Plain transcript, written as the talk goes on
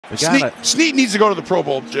Sneed needs to go to the Pro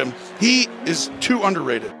Bowl, Jim. He is too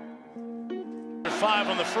underrated. 5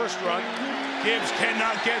 on the first run. Gibbs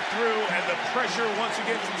cannot get through, and the pressure once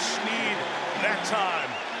again from Sneed that time.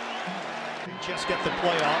 Just get the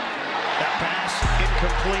play off. That pass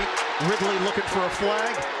incomplete. Ridley looking for a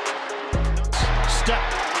flag. Step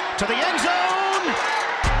to the end zone.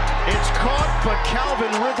 It's caught, but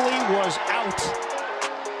Calvin Ridley was out.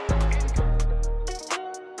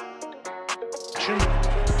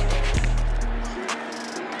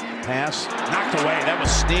 Pass knocked away. That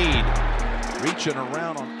was Sneed reaching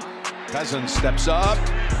around on. Cousins steps up,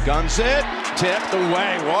 guns it, tipped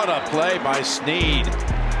away. What a play by Sneed.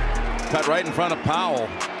 Cut right in front of Powell.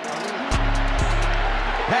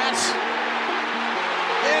 Pass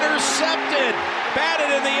intercepted,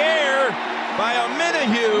 batted in the air by a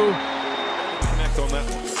Minihue. Connect on that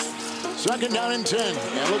one. 2nd down and 10,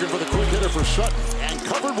 and looking for the quick hitter for Sutton, and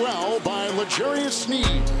covered well by L'Jarius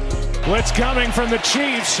Sneed. Blitz coming from the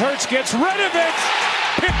Chiefs. Hurts gets rid of it.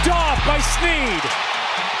 Picked off by Sneed.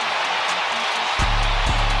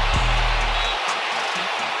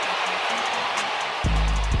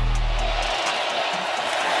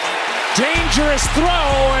 Dangerous throw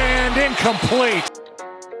and incomplete.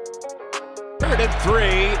 3rd and 3.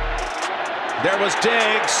 There was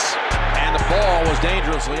Diggs, and the ball was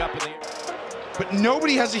dangerously up in the air. But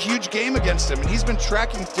nobody has a huge game against him, and he's been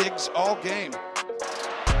tracking Diggs all game.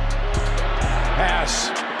 Pass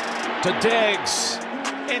to Diggs.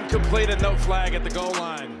 Incomplete and no flag at the goal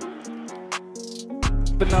line.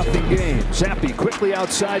 The nothing game. Zappi quickly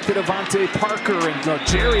outside to Devontae Parker, and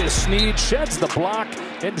L'Jarius Sneed sheds the block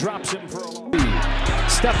and drops him for a long lead.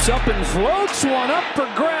 Steps up and floats one up for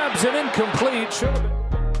grabs and incomplete. Should have been.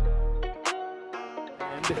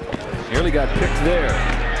 Nearly got picked there.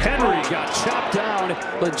 Henry got chopped down.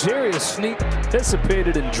 L'Jarius Sneed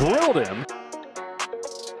anticipated and drilled him.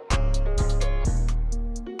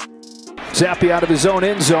 Zappi out of his own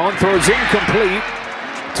end zone, throws incomplete.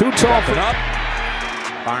 Too tall for up.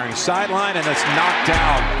 Firing sideline, and it's knocked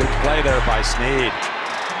down. Good play there by Sneed.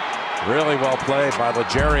 Really well played by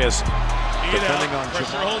L'Jarius. Defending on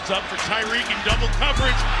pressure holds up for Tyreek in double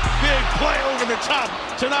coverage. Big play over the top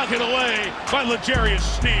to knock it away by L'Jarius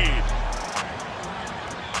Sneed.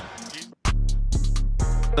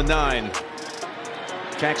 The 9.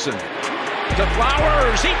 Jackson to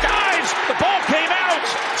Flowers. He dives. The ball came out.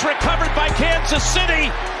 It's recovered by Kansas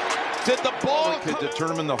City. Did the ball could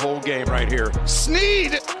determine the whole game right here.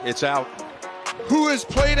 Sneed, It's out. who has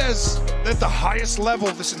played at the highest level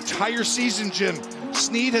this entire season, Jim.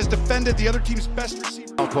 Sneed has defended the other team's best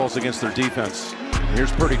receiver. Calls against their defense.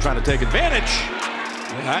 Here's Purdy trying to take advantage.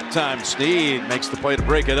 That time Sneed makes the play to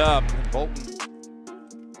break it up. Bolton